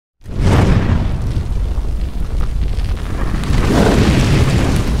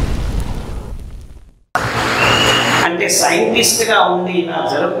అంటే సైంటిస్ట్గా ఉండి ఇలా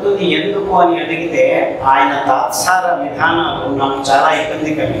జరుగుతుంది ఎందుకు అని అడిగితే ఆయన తాత్సార విధానాలు నాకు చాలా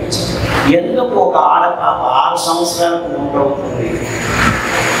ఇబ్బంది కలిగించింది. ఎందుకు ఒక ఆడపాప 6 సంవత్సరాలకు నోటవుతుంది?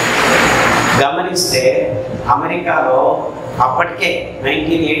 గమనిస్తే అమెరికాలో అప్పటికే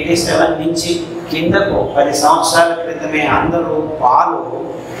 1987 నుంచి కిందకు 10 సంవత్సరాల క్రితమే అందరూ పాలు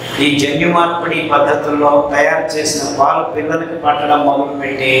ఈ జన్యు మార్పిడి పద్ధతుల్లో తయారు చేసిన పాలు పిల్లలకి పట్టడం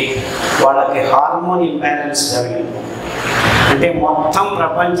మొదలుపెట్టి వాళ్ళకి హార్మోన్ ఇంబ్యాలెన్స్ జరిగింది. అంటే మొత్తం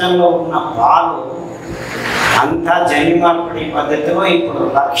ప్రపంచంలో ఉన్న పాలు అంతా జన్యు మార్పిడి పద్ధతిలో ఇప్పుడు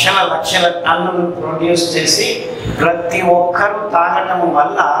లక్షల టన్నులు ప్రొడ్యూస్ చేసి ప్రతి ఒక్కరూ తాగటం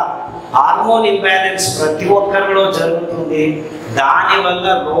వల్ల హార్మోన్ ఇంబ్యాలెన్స్ ప్రతి ఒక్కరిలో జరుగుతుంది. దానివల్ల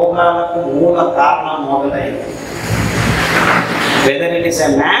రోగాలకు మూల కారణం మొదలైంది. Whether it is a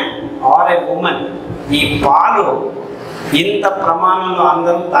man are a women, ఈ పాలు ఇంత ప్రమాణంలో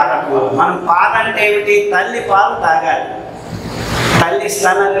అందరూ తాగట్లేదు. మనం పాలంటే ఏమిటి? తల్లి పాలు తాగాలి. తల్లి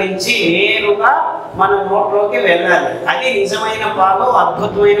స్థానం నుంచి నేరుగా మన నోట్లోకి వెళ్ళాలి. అది నిజమైన పాలు,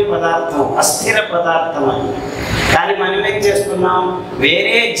 అద్భుతమైన పదార్థం, అస్థిర పదార్థం అని. కానీ మనం ఏం చేస్తున్నాం?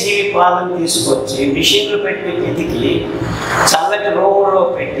 వేరే జీవి పాలను తీసుకొచ్చి మిషన్లు పెట్టి వెతికి చల్లటి రూముల్లో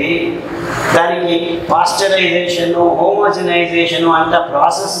పెట్టి దానికి పాస్చరైజేషను, హోమోజనైజేషను అంత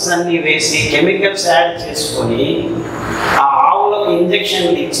ప్రాసెసెస్ అన్నీ వేసి కెమికల్స్ యాడ్ చేసుకొని ఆ ఆవులకు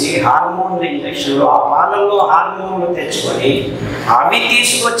ఇంజక్షన్లు ఇచ్చి హార్మోన్ల ఇంజక్షన్లు, ఆ పాలల్లో హార్మోన్లు తెచ్చుకొని అవి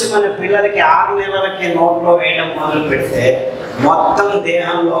తీసుకొచ్చి మన పిల్లలకి 6 నెలలకి నోట్లో వేయడం మొదలు పెడితే మొత్తం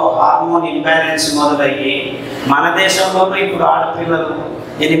దేహంలో హార్మోన్ ఇంబ్యాలెన్స్ మొదలయ్యి మన దేశంలోనూ ఇప్పుడు ఆడపిల్లలు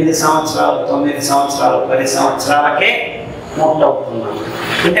 8 సంవత్సరాలు, 9 సంవత్సరాలు, 10 సంవత్సరాలకే నోటవుతున్నారు.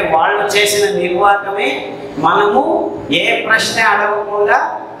 అంటే వాళ్ళు చేసిన నిర్వాహకమే మనము ఏ ప్రశ్న అడగకుండా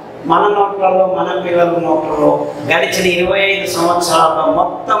మన నోట్లలో, మన పిల్లల నోట్లలో గడిచిన 25 సంవత్సరాల్లో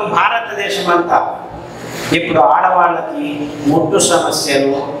మొత్తం భారతదేశం అంతా ఇప్పుడు ఆడవాళ్ళకి ముట్టు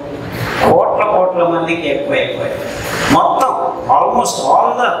సమస్యలు కోట్ల మందికి ఎక్కువైపోయాయి. మొత్తం almost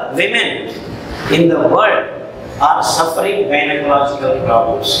all the women in the world are suffering gynaecological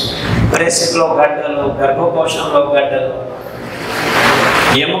problems. బ్రెస్ట్లో గడ్డలు, గర్భకోశంలో గడ్డలు,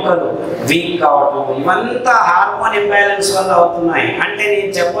 ఎముకలు వీక్ కావటం, ఇవంతా హార్మోన్ ఇంబ్యాలెన్స్ వల్ల అవుతున్నాయి. అంటే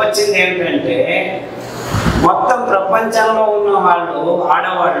నేను చెప్పొచ్చింది ఏమిటంటే మొత్తం ప్రపంచంలో ఉన్న వాళ్ళు,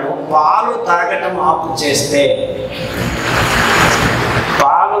 ఆడవాళ్ళు పాలు తాగటం ఆపు చేస్తే,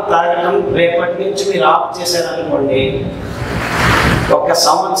 పాలు తాగటం రేపటి నుంచి మీరు ఆఫ్ చేశారనుకోండి, 1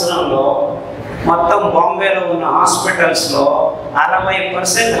 సంవత్సరంలో మొత్తం బాంబేలో ఉన్న హాస్పిటల్స్లో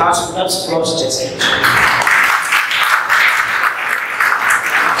 60% హాస్పిటల్స్ క్లోజ్ చేసేది.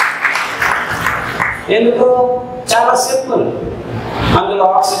 ఎందుకు? చాలా సింపుల్. అందులో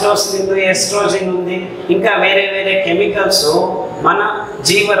ఆక్సిటోసిన్, ఎస్ట్రోజన్ ఉంది, ఇంకా వేరే కెమికల్స్ మన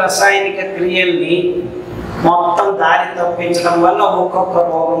జీవ రసాయనిక క్రియల్ని మొత్తం దారి తప్పించడం వల్ల ఒక్కొక్క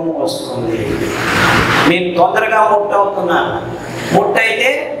రోగము వస్తుంది. మీరు తొందరగా ముట్టవుతున్నారు. ముట్టయితే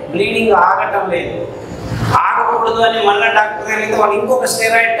బ్లీడింగ్ ఆగటం లేదు. ఆగకూడదు అని మళ్ళీ డాక్టర్ దగ్గరికి వాళ్ళు ఇంకొక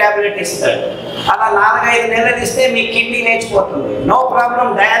స్టెరాయిడ్ ట్యాబ్లెట్ ఇస్తాడు. అలా 4-5 నెలలు ఇస్తే మీ కిడ్నీ లేచిపోతుంది. నో ప్రాబ్లం,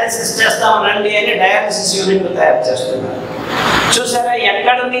 డయాలిసిస్ చేస్తాం రండి అని డయాలిసిస్ యూనిట్ తయారు చేస్తున్నారు. చూసారా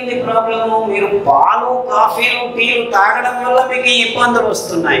ఎక్కడ ఉంది ప్రాబ్లము? మీరు పాలు, కాఫీలు, టీలు తాగడం వల్ల మీకు ఇబ్బందులు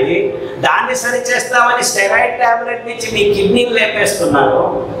వస్తున్నాయి. దాన్ని సరిచేస్తామని స్టెరాయిడ్ ట్యాబ్లెట్ ఇచ్చి మీ కిడ్నీలు లేపేస్తున్నారు.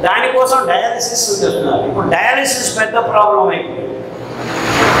 దానికోసం డయాలిసిస్ చేస్తున్నారు. ఇప్పుడు డయాలిసిస్ పెద్ద ప్రాబ్లం అయిపోయింది.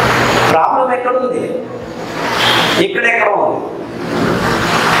 ప్రాబ్లం ఎక్కడుంది? ఇక్కడెక్కడ ఉంది.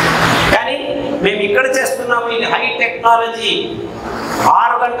 కానీ మేము ఇక్కడ చేస్తున్నాము, ఇది హై టెక్నాలజీ.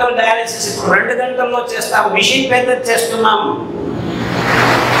 6 గంటలు డయాలిసిస్ ఇప్పుడు 2 గంటల్లో చేస్తాం. మిషన్ పెద్దది చేస్తున్నాము.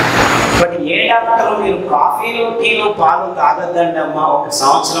 బట్ ఏ డాక్టర్ మీరు కాఫీలు, టీలు, పాలు తాగద్దండి అమ్మా 1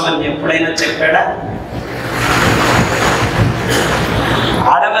 సంవత్సరం అని ఎప్పుడైనా చెప్పాడా?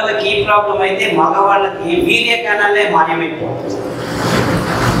 ఆడవాళ్ళకి ఈ ప్రాబ్లం అయితే మగవాళ్ళకి వీర్య కణాలే మాయమైపోతుంది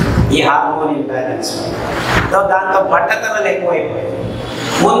ఈ హార్మోన్ ఇంబ్యాలెన్స్. దాంతో బట్టతలలు ఎక్కువైపోయాయి.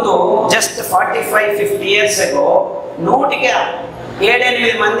 ముందు జస్ట్ 45-50 years ago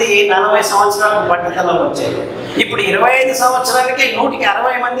 100-7-8 మంది 40 సంవత్సరాలకు బట్టతలలు వచ్చాయి. ఇప్పుడు 25 సంవత్సరాలకి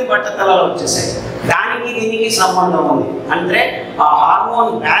 160 మంది బట్టతలలు వచ్చేసాయి. దానికి దీనికి సంబంధం ఉంది. అంటే ఆ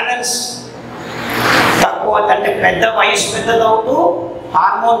హార్మోన్ బ్యాలెన్స్ తక్కువ, అంటే పెద్ద వయసు పెద్దదవుతూ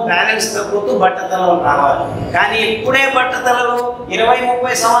హార్మోన్ బ్యాలెన్స్ తగ్గుతూ బట్టతలలు రావాలి. కానీ ఇప్పుడే బట్టతలలు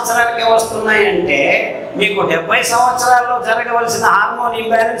 20-30 సంవత్సరాలకే వస్తున్నాయి. అంటే మీకు 70 సంవత్సరాల్లో జరగవలసిన హార్మోన్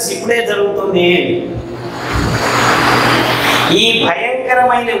ఇంబ్యాలెన్స్ ఇప్పుడే జరుగుతుంది. ఈ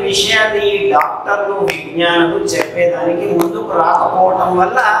భయంకరమైన విషయాన్ని డాక్టర్లు, విజ్ఞానులు చెప్పేదానికి ముందుకు రాకపోవటం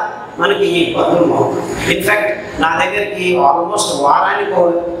వల్ల మనకి ఈ ఇబ్బందులు. ఇన్ఫ్యాక్ట్ నా దగ్గరికి ఆల్మోస్ట్ వారానికి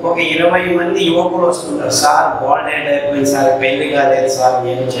ఒక 20 మంది యువకులు వస్తుంటారు. సార్ బాల్ హెడ్ అయిపోయింది సార్, పెళ్లి కాలేదు సార్,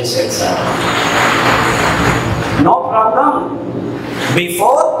 ఏం చేసేది sir. No problem,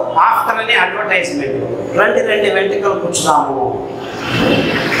 before after అనే అడ్వర్టైజ్మెంట్, రండి వెంట్రుకలు కూర్చున్నాము.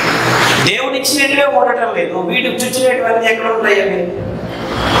 దేవుడు ఇచ్చినట్లే ఉండటం లేదు, వీటికి చుచ్చినటువంటి ఎక్కడ ఉంటాయి అవి.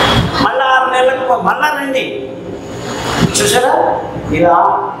 మళ్ళా 6 నెలలకు మళ్ళా రండి. చూసారా, ఇలా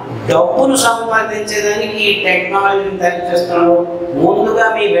డబ్బును సంపాదించేదానికి ఈ టెక్నాలజీని తయారు చేస్తున్నాడు. ముందుగా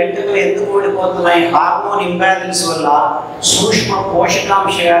మీ వెంట్రుకలు ఎందుకు ఊడిపోతున్నాయి? హార్మోన్ ఇంబ్యాలెన్స్ వల్ల సూక్ష్మ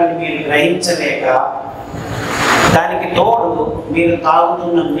పోషకాంశాలను మీరు గ్రహించలేక, దానికి తోడు మీరు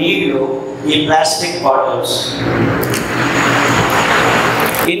తాగుతున్న నీళ్లు ఈ ప్లాస్టిక్ బాటిల్స్.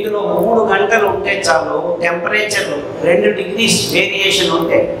 ఇందులో 3 గంటలు ఉంటే చాలు, టెంపరేచర్ 2 degrees వేరియేషన్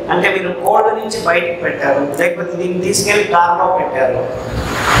ఉంటే, అంటే మీరు కోల్డ్ నుంచి బయటకు పెట్టారు, లేకపోతే దీన్ని తీసుకెళ్ళి కార్లో పెట్టారు,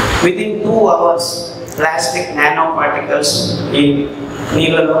 within 2 hours plastic nano particles ఈ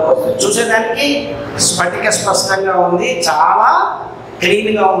నీళ్ళలో వస్తాయి. చూసేదానికి స్ఫటిక స్పష్టంగా ఉంది, చాలా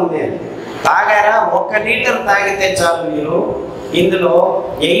క్లీన్గా ఉంది. తాగారా? 1 లీటర్ తాగితే చాలు మీరు, ఇందులో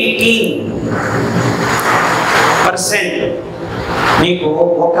 18% మీకు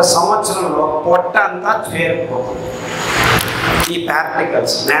 1 సంవత్సరంలో పొట్ట అంతా చేరిపోతుంది. ఈ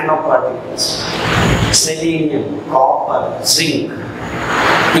particles, nano particles, selenium, copper, zinc,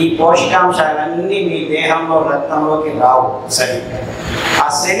 ఈ పోషకాంశాలన్నీ మీ దేహంలో రక్తంలోకి రావు. సరే, ఆ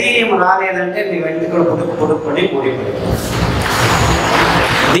సెలీనియం రాలేదంటే మీ వెంట్రుకలు పుడుక్కుని ఊడిపోయి.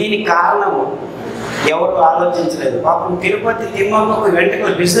 దీనికి కారణం ఎవరు ఆలోచించలేదు. పాపం తిరుపతి తిమ్మమ్మకు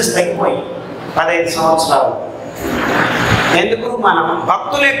వెంట్రుకల బిజినెస్ తగ్గిపోయి 15 సంవత్సరాలు. ఎందుకు? మనం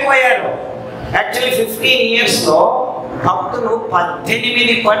భక్తులు ఎక్కువయ్యారు. యాక్చువల్లీ 15 yearsలో భక్తులు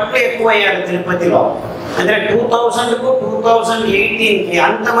 18 పట్లు ఎక్కువయ్యారు తిరుపతిలో. అంటే 2000కు 2018కి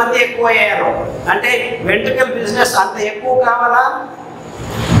అంతమంది ఎక్కువయ్యారు. అంటే వెంట్రుకల బిజినెస్ అంత ఎక్కువ కావాలా?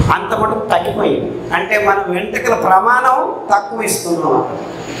 అంత మటుకు తగ్గిపోయింది. అంటే మనం వెంట్రుకల ప్రమాణం తక్కువ ఇస్తున్నాం.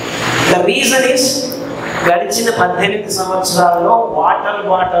 ద రీజన్ ఈస్, గడిచిన 18 సంవత్సరాల్లో వాటర్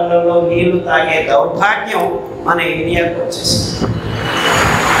బాటిళ్లలో నీళ్లు తాగే దౌర్భాగ్యం మన ఇండియాకు వచ్చేసింది.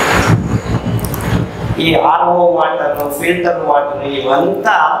 ఈ RO వాటర్, ఫిల్టర్ వాటర్,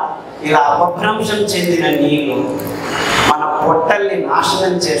 ఇవంతా ఇలా అపభ్రంశం చెందిన నీళ్లు మన పొట్టల్ని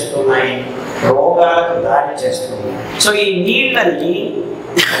నాశనం చేస్తున్నాయి, రోగాలకు దారి చేస్తున్నాయి. సో ఈ నీళ్ళని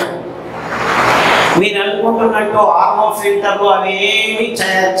మీరు అనుకుంటున్నట్టు RO ఫిల్టర్లు అవి ఏమీ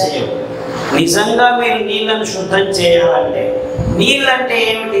తయారు చేయవు. నిజంగా మీరు నీళ్ళను శుద్ధం చేయాలంటే, నీళ్ళంటే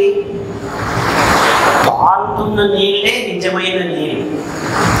ఏమిటి? పారుతున్న నీళ్ళే నిజమైన నీళ్ళు.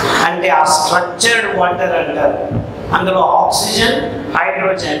 అంటే ఆ స్ట్రక్చర్డ్ వాటర్ అంటారు. అందులో ఆక్సిజన్,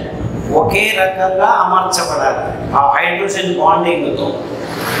 హైడ్రోజన్ ఒకే రకంగా అమర్చబడాలి ఆ హైడ్రోజన్ బాండింగ్తో.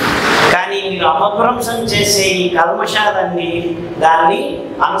 కానీ మీరు అపభ్రంశం చేసే ఈ కల్మషాలన్నీ దాన్ని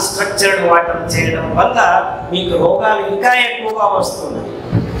అన్స్ట్రక్చర్డ్ వాటర్ చేయడం వల్ల మీకు రోగాలు ఇంకా ఎక్కువగా వస్తున్నాయి.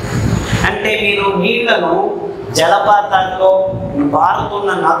 అంటే మీరు నీళ్లను జలపాతాల్లో, పారుతున్న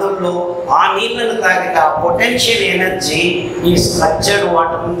నదుల్లో ఆ నీళ్లను తాగితే ఆ పొటెన్షియల్ ఎనర్జీ ఈ స్ట్రక్చర్డ్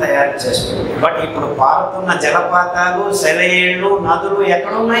వాటర్ను తయారు చేస్తుంది. బట్ ఇప్పుడు పారుతున్న జలపాతాలు, సెలయేళ్ళు, నదులు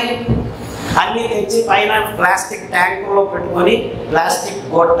ఎక్కడున్నాయి? అన్నీ తెచ్చి పైన ప్లాస్టిక్ ట్యాంకుల్లో పెట్టుకొని, ప్లాస్టిక్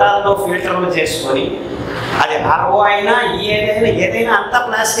గొట్టాల్లో ఫిల్టర్లు చేసుకొని, అది RO అయినా ఏదైనా అంతా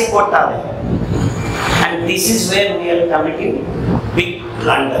ప్లాస్టిక్ కొట్టాలి. And this is where we are committing big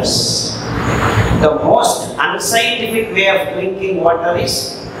blunders. The most unscientific way of drinking water is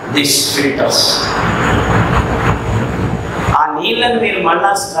these filters. ఆ నీళ్ళని మీరు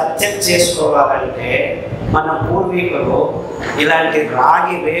మళ్ళా స్ట్రక్చర్ చేసుకోవాలంటే మన పూర్వీకులు ఇలాంటి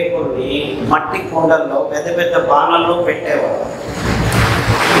రాగి రేకుల్ని మట్టి కుండల్లో, పెద్ద పెద్ద బాణల్లో పెట్టేవారు.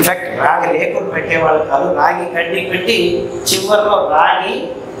 ఇన్ఫాక్ట్ రాగి రేకులు పెట్టేవాళ్ళు కాదు, రాగి కడ్డీ పెట్టి చివరిలో రాగి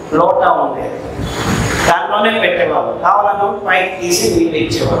లోటా ఉండేది, దాంట్లోనే పెట్టేవాళ్ళు. కావాలన్నా పైకి తీసి నీళ్ళు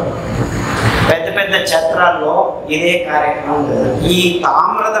ఇచ్చేవాళ్ళు. పెద్ద పెద్ద ఛత్రాల్లో ఇదే కార్యక్రమం లేదు. ఈ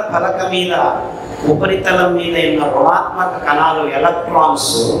తామ్ರದ ఫలక మీద, ఉపరితలం మీద ఉన్న రుణాత్మక కణాలు,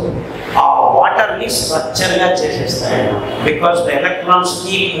 ఎలక్ట్రాన్స్ ఆ వాటర్ని స్ట్రక్చర్గా చేసేస్తాయి. Because the electrons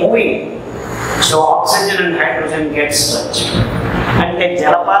keep moving, so oxygen and hydrogen get structure. అంటే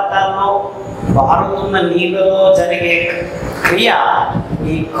జలపాతాల్లో పారుతున్న నీళ్ళలో జరిగే క్రియ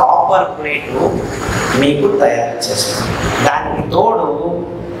ఈ కాపర్ ప్లేటు మీకు తయారు చేస్తుంది. దానికి తోడు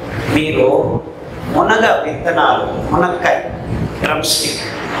మీరు మునగ విత్తనాలు, మునక్కాయ, డ్రమ్ స్టిక్,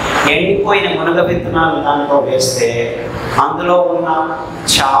 ఎండిపోయిన మునగ విత్తనాలు దాంట్లో వేస్తే అందులో ఉన్న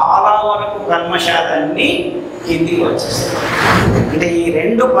చాలా వరకు కల్మషాలన్నీ కిందికి వచ్చేస్తాయి. అంటే ఈ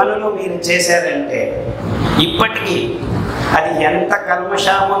 2 పనులు మీరు చేశారంటే ఇప్పటికీ అది ఎంత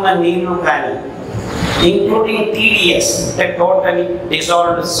కల్మషామున్న నీళ్లు కానీ, ఇంక్లూడింగ్ టీడీఎస్ అంటే టోటలీ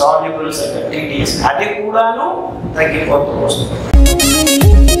డిజాల్వ్డ్ సాల్యుబుల్స్ అంటే టీడీఎస్, అది కూడాను తగ్గిపోతూ వస్తుంది.